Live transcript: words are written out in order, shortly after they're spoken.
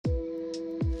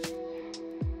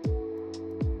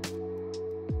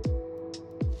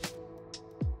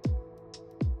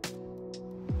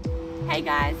Hey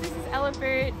guys, this is Ella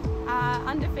Boot,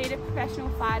 undefeated professional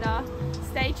fighter.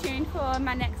 Stay tuned for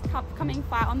my next upcoming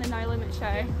fight on the No Limit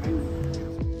show.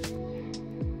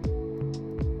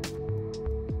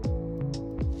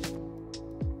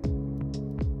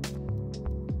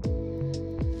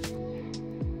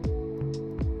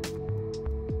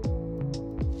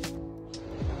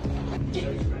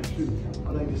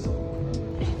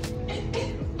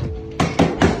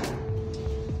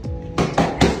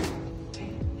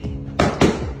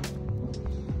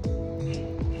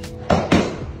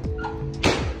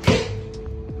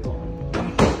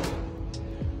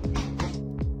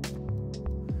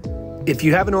 If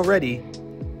you haven't already,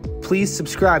 please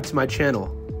subscribe to my channel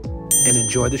and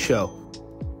enjoy the show.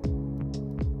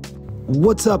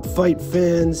 What's up, fight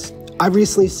fans? I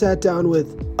recently sat down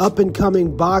with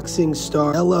up-and-coming boxing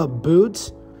star Ella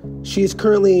Boot. She is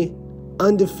currently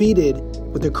undefeated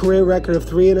with a career record of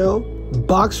 3-0.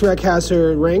 BoxRec has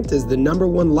her ranked as the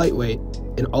 #1 lightweight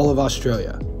in all of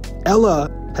Australia. Ella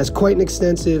has quite an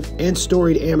extensive and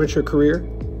storied amateur career.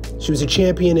 She was a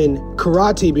champion in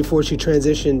karate before she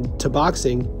transitioned to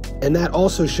boxing, and that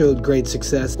also showed great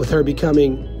success with her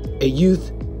becoming a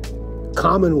youth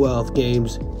Commonwealth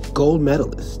Games gold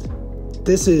medalist.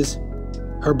 This is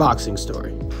her boxing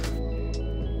story.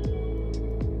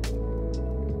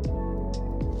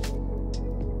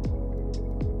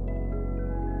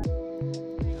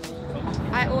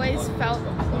 I always felt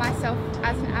myself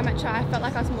as an amateur, I felt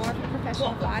like I was more of a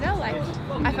professional fighter. Like,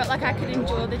 I felt like I could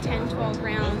endure the 10-12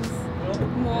 rounds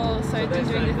more so than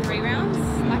doing the 3 rounds.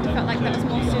 Like, I felt like that was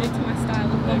more suited to my style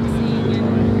of boxing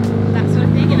and that sort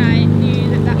of thing, and I knew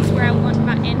that that's where I want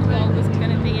my end goal was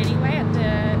going to be anyway,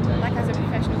 as a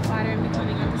professional fighter and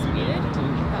becoming undisputed.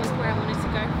 That was where I wanted to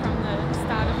go from the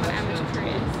start of my amateur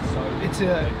career. It's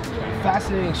a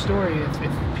fascinating story.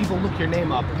 If people look your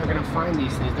name up, they're going to find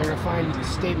these things. They're going to find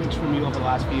statements from you over the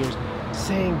last few years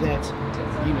saying that,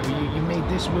 you know, you made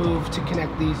this move to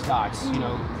connect these dots, you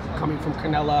know, coming from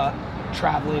Canela,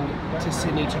 traveling to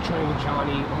Sydney to train with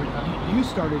Johnny, or you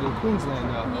started in Queensland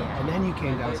though, yeah. And then you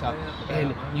came down south,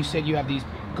 and you said you have these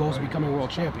goals of becoming a world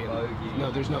champion.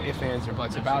 No, there's no ifs, ands, or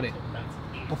buts about it.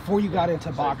 Before you got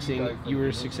into boxing, you were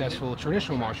a successful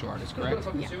traditional martial artist, correct?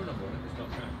 Yeah.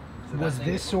 Was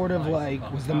this sort of like,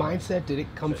 was the mindset, did it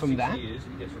come from that?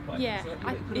 Yeah,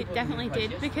 it definitely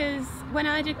did, because when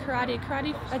I did karate,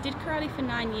 I did karate for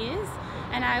 9 years,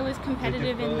 and I was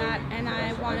competitive in that, and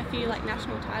I won a few like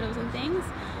national titles and things,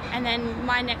 and then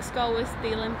my next goal was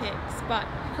the Olympics, but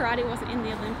karate wasn't in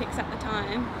the Olympics at the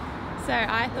time. So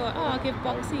I thought, oh, I'll give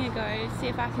boxing a go, see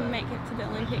if I can make it to the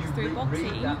Olympics through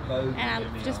boxing. And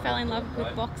I just fell in love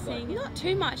with boxing. Not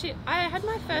too much. I had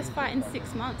my first fight in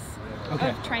 6 months of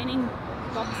training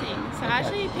boxing. So I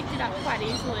actually picked it up quite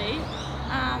easily.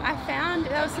 I found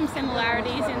there was some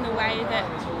similarities in the way that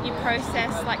you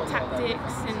process like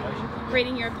tactics and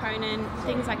reading your opponent,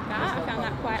 things like that. I found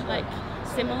that quite like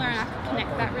similar, and I could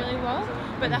connect that really well.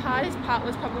 But the hardest part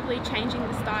was probably changing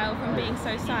the style from being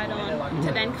so side on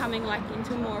to then coming like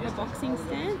into more of a boxing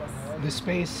stance. The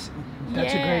space,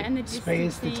 that's a great and the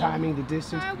space, the timing, the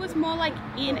distance. I was more like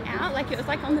in, out, like it was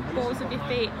like on the balls of your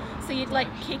feet. So you'd like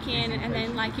kick in and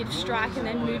then like you'd strike and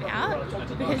then move out,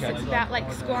 because it's about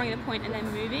like scoring a point and then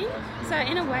moving. So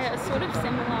in a way it was sort of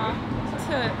similar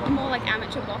to more like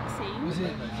amateur boxing. Was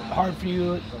it hard for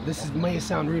you, may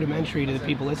sound rudimentary to the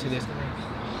people listening to this,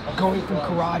 going from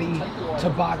karate to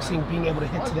boxing, being able to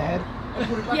hit to the head?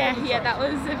 Yeah, that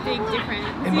was a big difference.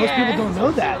 And most people don't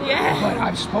know that. Yeah. But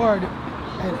I've sparred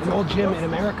at an old gym in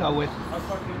America with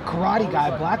karate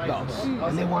guy black belts,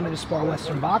 and they wanted to spar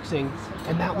Western boxing,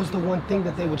 and that was the one thing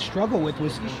that they would struggle with,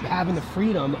 was having the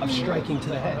freedom of striking to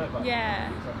the head.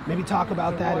 Yeah. Maybe talk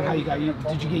about that and how you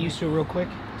did you get used to it real quick?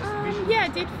 Yeah, I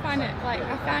did find it, like,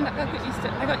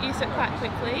 I got used to it quite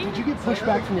quickly. Did you get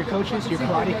pushback from your coaches, your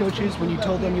karate coaches, when you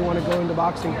told them you want to go into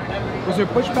boxing? Was there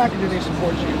pushback, or did they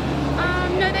support you?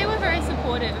 No, they were very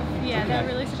supportive. Yeah, they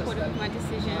were really supportive of my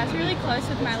decision. I was really close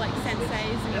with my like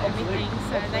senseis and everything,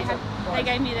 so they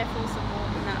gave me their full support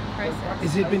in that process.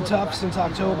 Has it been tough since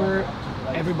October?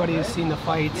 Everybody has seen the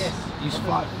fights. You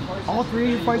fought all 3 of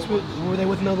your fights. Were they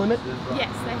with No Limit?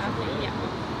 Yes, they have been.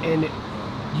 Yeah.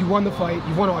 And you won the fight.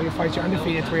 You won all your fights. You're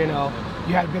undefeated, 3-0.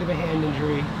 You had a bit of a hand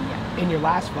injury in your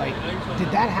last fight.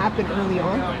 Did that happen early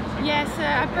on? Yeah, so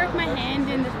I broke my hand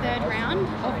in the 3rd round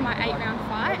of my 8-round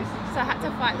fight. So I had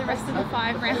to fight the rest of the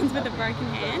 5 rounds with a broken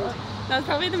hand. That was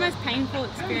probably the most painful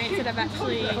experience that I've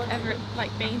actually ever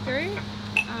like been through.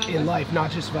 In life,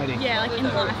 not just fighting. Yeah, like in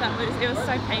life, it was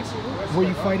so painful. Were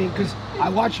you fighting? Because I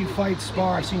watch you fight,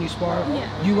 spar. I've seen you spar.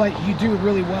 Yeah. You do it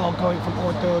really well, going from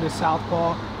ortho to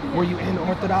southpaw. Yeah. Were you in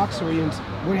orthodox, or were you in,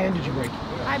 what hand did you break?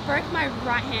 I broke my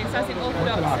right hand, so I was in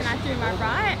orthodox. And I threw my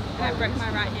right, and I broke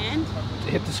my right hand.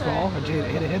 Hit the skull, or did you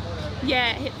hit a hip?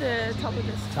 Yeah, hit the top of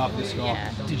the skull. Top of the skull.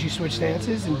 Yeah. Did you switch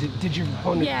stances, and did your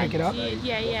opponent pick it up?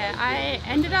 Yeah. I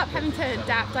ended up having to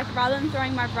adapt. Like, rather than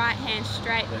throwing my right hand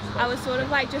straight, I was sort of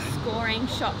like just scoring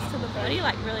shots to the body,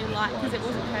 like really light, because it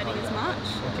wasn't hurting as much.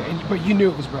 Okay, but you knew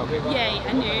it was broken? Yeah,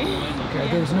 I knew. Okay,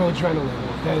 Yeah. There was no adrenaline.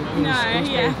 It was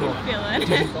painful. I could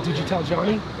feel it. Did you tell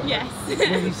Johnny? Yes. What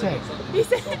did he say? He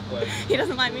said he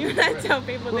doesn't like me when I tell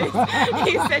people this.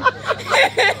 He said,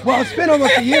 well, it's been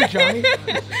almost a year, Johnny.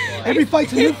 Every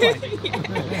fight's a new fight.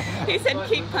 Yeah. He said,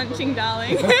 keep punching,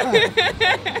 darling.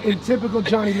 In typical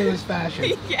Johnny Lewis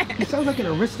fashion. Yeah. He sounds like an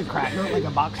aristocrat, not like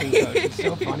a boxing coach. It's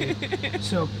so funny.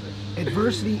 So,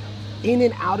 adversity in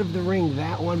and out of the ring,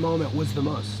 that one moment was the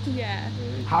most. Yeah.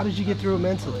 How did you get through it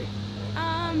mentally?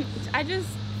 I just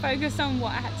focused on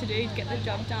what I had to do to get the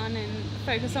job done, and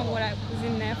focus on what I was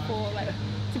in there for, like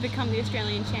to become the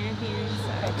Australian champion.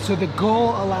 So the goal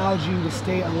allowed you to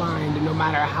stay aligned no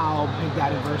matter how big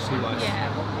that adversity was.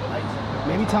 Yeah.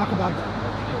 Maybe talk about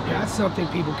that's something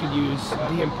people could use,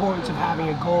 the importance of having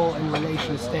a goal in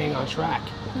relation to staying on track.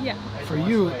 Yeah. For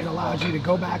you, it allows you to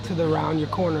go back to the round, your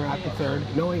corner at the third,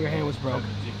 knowing your hand was broke.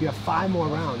 You have 5 more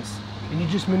rounds, and you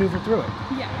just maneuver through it.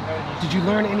 Yeah. Did you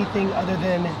learn anything other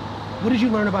than, what did you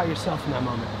learn about yourself in that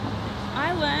moment?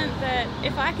 I learned that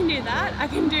if I can do that, I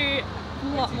can do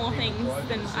a lot more things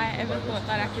than I ever thought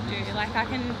that I could do. Like, I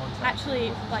can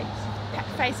actually like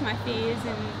face my fears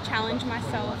and challenge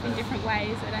myself in different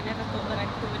ways that I never thought that I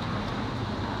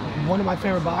could. One of my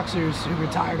favorite boxers who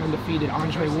retired undefeated,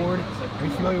 Andre Ward, are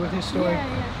you familiar with his story?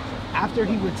 Yeah. After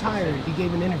he retired, he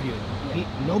gave an interview.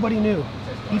 Nobody knew.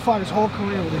 He fought his whole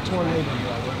career with a torn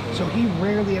labrum. So he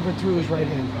rarely ever threw his right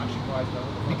hand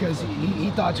because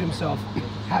he thought to himself,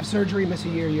 have surgery, miss a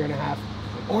year, year and a half,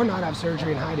 or not have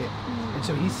surgery and hide it. And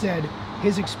so he said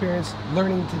his experience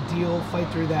learning to fight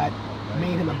through that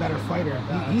made him a better fighter.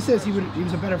 He says he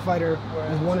was a better fighter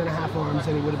with 1.5 arms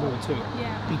than he would have been with 2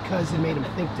 because it made him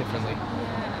think differently.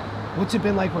 Yeah. What's it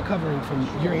been like recovering from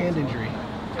your hand injury?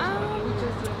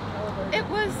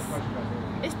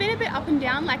 It's been a bit up and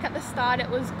down. Like, at the start it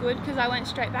was good because I went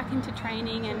straight back into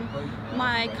training, and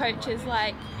my coaches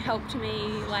like helped me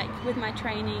like with my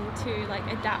training to like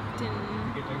adapt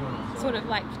and sort of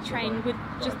like train with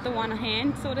just the one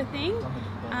hand sort of thing.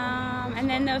 And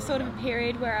then there was sort of a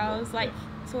period where I was like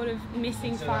sort of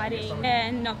missing fighting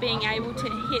and not being able to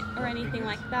hit or anything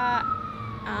like that.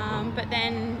 But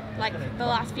then like the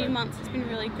last few months it's been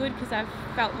really good because I've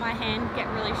felt my hand get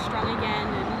really strong again,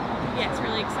 and yeah, it's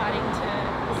really exciting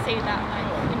to see that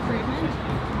like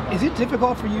improvement. Is it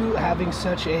difficult for you having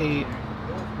such a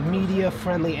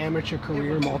media-friendly amateur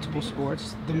career, multiple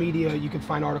sports? The media, you can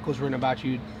find articles written about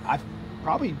you. I've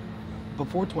probably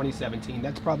before 2017.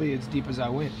 That's probably as deep as I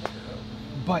went.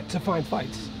 But to find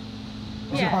fights.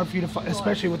 Is it hard for you to fight,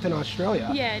 especially within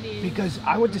Australia? Yeah, it is. Because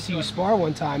I went to see you spar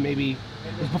one time, maybe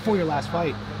it was before your last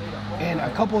fight, and a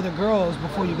couple of the girls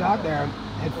before you got there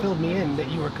had filled me in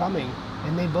that you were coming,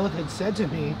 and they both had said to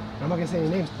me, I'm not gonna say any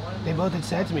names, they both had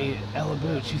said to me, Ella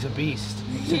Boots, she's a beast.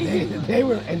 So they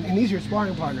were, and these are your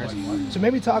sparring partners. So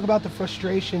maybe talk about the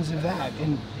frustrations of that,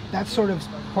 and that's sort of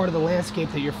part of the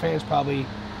landscape that your fans probably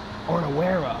aren't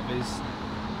aware of is,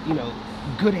 you know,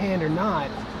 good hand or not,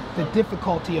 the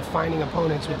difficulty of finding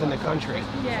opponents within the country.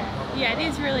 Yeah, it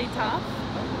is really tough.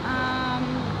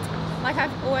 Like,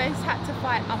 I've always had to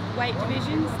fight up weight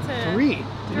divisions to...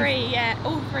 Three, yeah.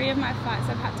 All 3 of my fights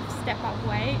I've had to step up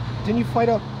weight. Didn't you fight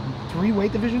up 3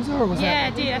 weight divisions though, or was that? Yeah, I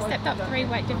did. I stepped up 3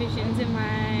 weight divisions in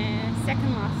my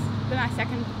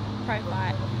second pro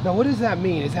fight. Now what does that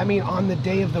mean? Does that mean on the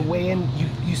day of the weigh-in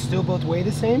you still both weigh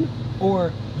the same?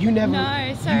 Or you never,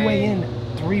 you weigh in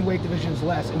 3 weight divisions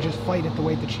less and just fight at the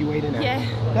weight that she weighed in at?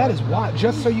 Yeah. That is wild,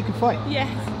 just so you can fight? Yes.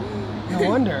 No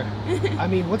wonder. I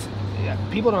mean,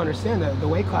 people don't understand that the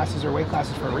weight classes are weight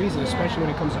classes for a reason, especially when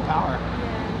it comes to power.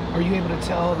 Yeah. Are you able to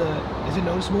tell is it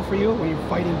noticeable for you when you're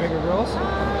fighting bigger girls?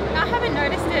 I haven't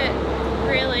noticed it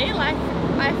really. Like,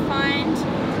 I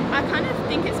kind of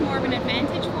think it's more of an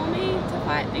advantage for me to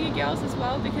fight bigger girls as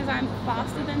well because I'm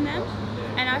faster than them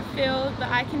and I feel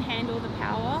that I can handle the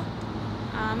power.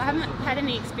 I haven't had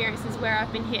any experiences where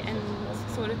I've been hit and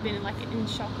sort of been like in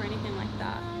shock or anything like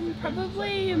that.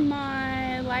 Probably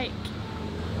my like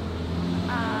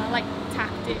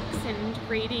tactics and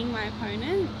reading my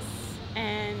opponents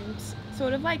and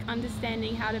sort of like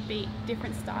understanding how to beat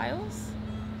different styles.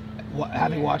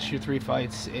 Having watched your 3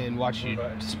 fights and watched you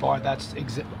spar,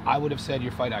 I would have said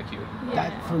your fight IQ. Yeah.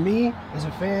 That, for me, as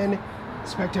a fan,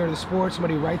 spectator of the sport,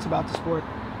 somebody who writes about the sport,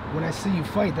 when I see you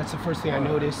fight, that's the first thing I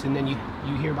notice. And then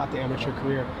you hear about the amateur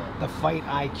career, the fight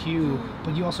IQ,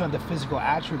 but you also have the physical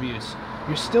attributes.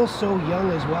 You're still so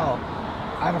young as well.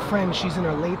 I have a friend, she's in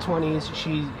her late 20s,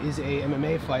 she is a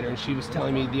MMA fighter, and she was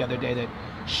telling me the other day that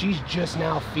she's just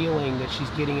now feeling that she's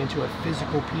getting into her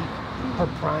physical peak, her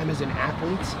prime as an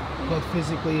athlete, both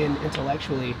physically and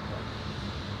intellectually.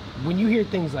 When you hear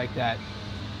things like that,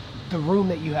 the room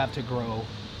that you have to grow,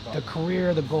 the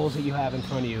career, the goals that you have in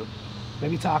front of you,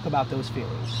 maybe talk about those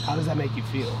feelings. How does that make you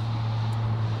feel?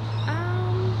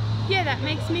 Yeah, that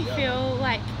makes me feel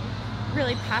like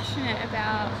really passionate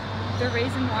about the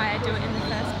reason why I do it in the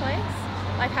first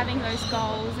place. Like having those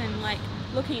goals and like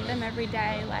looking at them every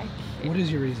day. Like, what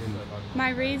is your reason? My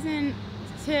reason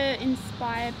to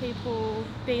inspire people,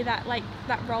 be that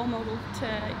role model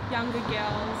to younger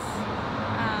girls,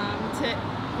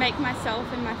 to make myself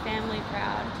and my family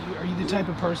proud. Are you the type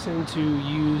of person to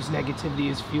use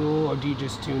negativity as fuel, or do you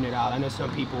just tune it out? I know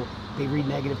some people, they read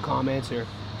negative comments or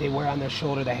they wear on their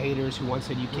shoulder the haters who once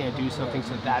said you can't do something,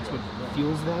 so that's what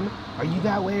fuels them. Are you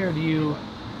that way, or do you,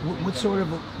 what sort of,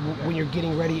 when you're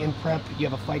getting ready in prep, you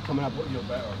have a fight coming up,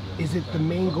 is it the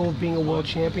main goal of being a world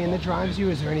champion that drives you?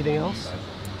 Is there anything else?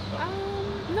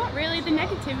 Not really. The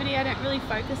negativity I don't really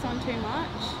focus on too much.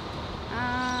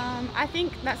 I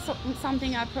think that's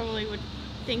something I probably would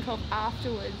think of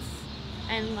afterwards,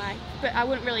 and but I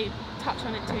wouldn't really touch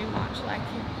on it too much. Like,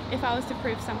 if I was to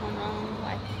prove someone wrong,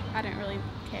 I don't really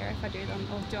care if I do them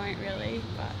or don't really.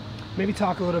 But maybe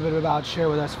talk a little bit about, share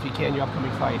with us if you can, your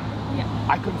upcoming fight. Yeah.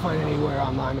 I couldn't find anywhere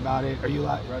online about it. Do you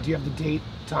have the date,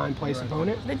 time, place,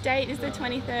 opponent? The date is the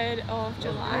 23rd of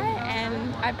July,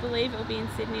 and I believe it will be in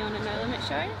Sydney on a No Limit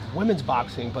show. Women's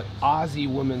boxing, but Aussie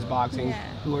women's boxing, yeah,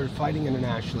 who are fighting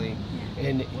internationally, yeah,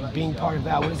 and being part of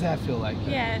that, what does that feel like?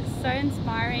 Yeah, it's so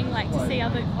inspiring, to see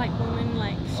other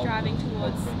women striving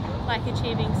towards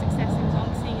achieving success in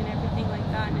boxing and everything like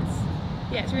that. And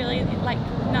it's really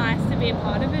nice to be a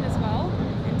part of it as well.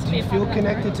 And to do you feel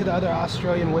connected to the other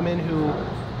Australian women who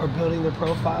are building their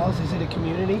profiles? Is it a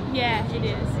community? Yeah, it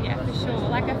is. Yeah, for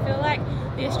sure. I feel like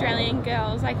the Australian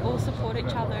girls all support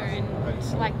each other, and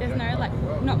there's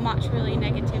no not much really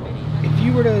negativity. If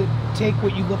you were to take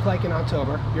what you look like in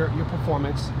October, your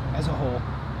performance as a whole,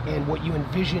 and what you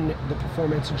envision the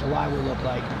performance in July will look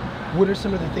like, what are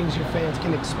some of the things your fans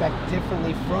can expect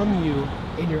differently from you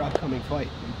in your upcoming fight?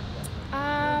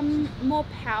 More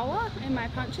power in my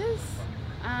punches.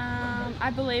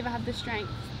 I believe I have the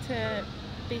strength to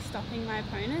be stopping my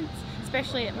opponents,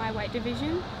 especially at my weight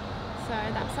division. So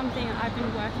that's something I've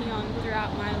been working on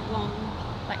throughout my long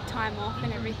time off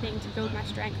and everything to build my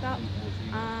strength up.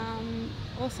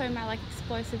 Also my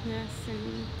explosiveness,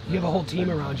 and you have a whole team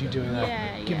around you doing that.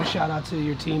 Yeah, Give a shout out to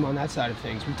your team on that side of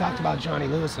things. We talked about Johnny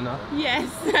Lewis enough. Yes,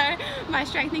 so my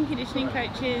strength and conditioning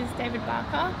coach is David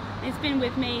Barker. He's been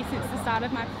with me since the start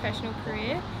of my professional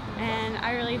career, and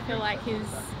I really feel like he's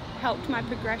helped my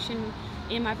progression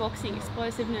in my boxing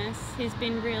explosiveness. He's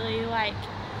been really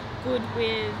good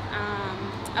with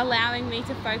allowing me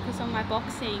to focus on my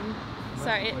boxing.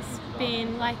 So it's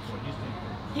been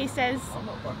he says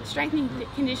strength and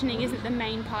conditioning isn't the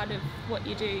main part of what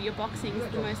you do. Your boxing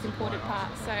is the most important part.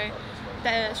 So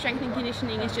the strength and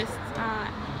conditioning is just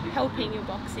helping your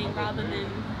boxing rather than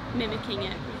mimicking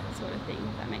it, sort of thing,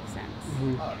 if that makes sense.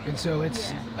 Mm-hmm. And so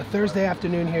it's a Thursday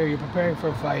afternoon here, you're preparing for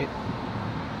a fight.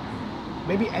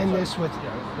 Maybe end this with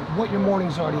what your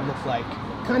mornings already look like.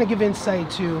 Kind of give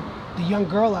insight to the young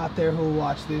girl out there who will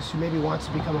watch this, who maybe wants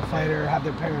to become a fighter or have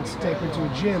their parents take her to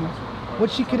a gym,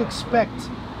 what she could expect.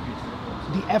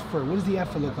 The effort, what does the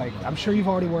effort look like? I'm sure you've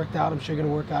already worked out, I'm sure you're going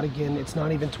to work out again. It's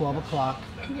not even 12 o'clock.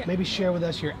 Yeah. Maybe share with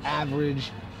us your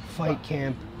average fight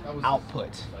camp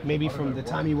output, maybe from the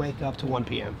time you wake up to 1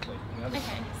 p.m. Okay,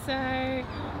 so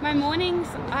my mornings,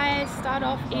 I start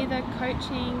off either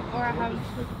coaching or I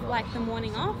have the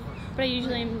morning off, but I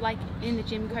usually am in the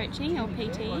gym coaching or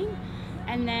PTing,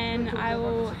 and then I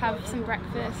will have some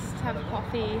breakfast, have a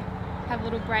coffee, have a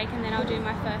little break, and then I'll do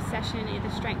my first session, either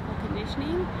strength or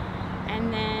conditioning.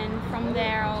 And then from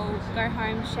there I'll go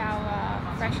home,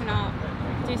 shower, freshen up,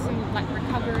 do some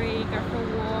recovery, go for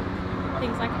a walk,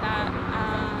 things like that.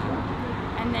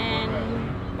 And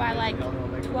then by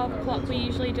 12 o'clock we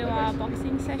usually do our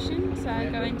boxing session. So I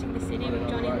go into the city with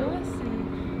Johnny Lewis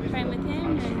and train with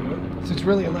him. And so it's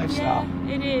really a lifestyle.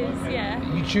 Yeah, it is,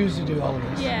 yeah. You choose to do all of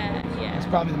this. Yeah, yeah. That's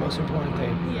probably the most important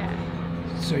thing. Yeah.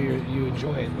 So you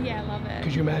enjoy it? Yeah, I love it.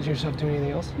 Could you imagine yourself doing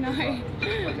anything else? No. Okay.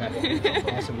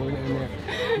 Awesome. We're gonna end there.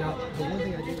 Now, the one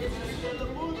thing I do.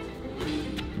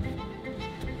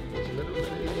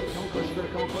 Come closer,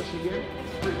 come closer again.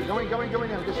 Go in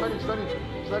now. Just study.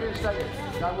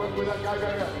 Now work with that. Go.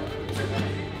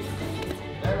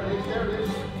 There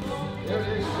it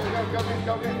is. Go in.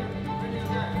 Go.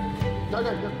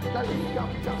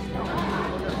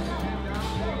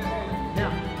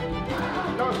 Now.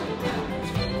 Go.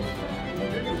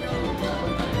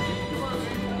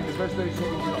 The first 30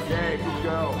 seconds. Yeah, good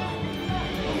girl.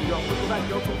 Push it back,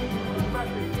 go. Push it back.